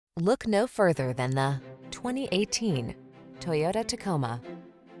Look no further than the 2018 Toyota Tacoma.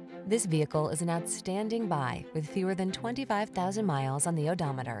 This vehicle is an outstanding buy with fewer than 25,000 miles on the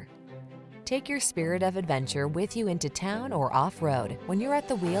odometer. Take your spirit of adventure with you into town or off-road when you're at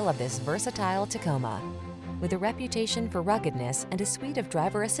the wheel of this versatile Tacoma. With a reputation for ruggedness and a suite of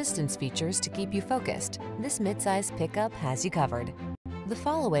driver assistance features to keep you focused, this midsize pickup has you covered. The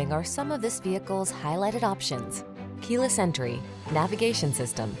following are some of this vehicle's highlighted options: keyless entry, navigation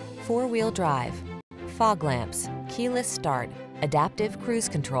system, four-wheel drive, fog lamps, keyless start, adaptive cruise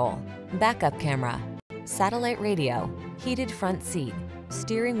control, backup camera, satellite radio, heated front seat,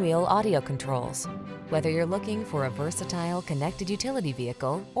 steering wheel audio controls. Whether you're looking for a versatile connected utility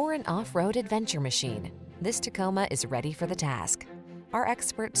vehicle or an off-road adventure machine, this Tacoma is ready for the task. Our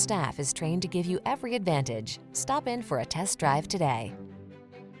expert staff is trained to give you every advantage. Stop in for a test drive today.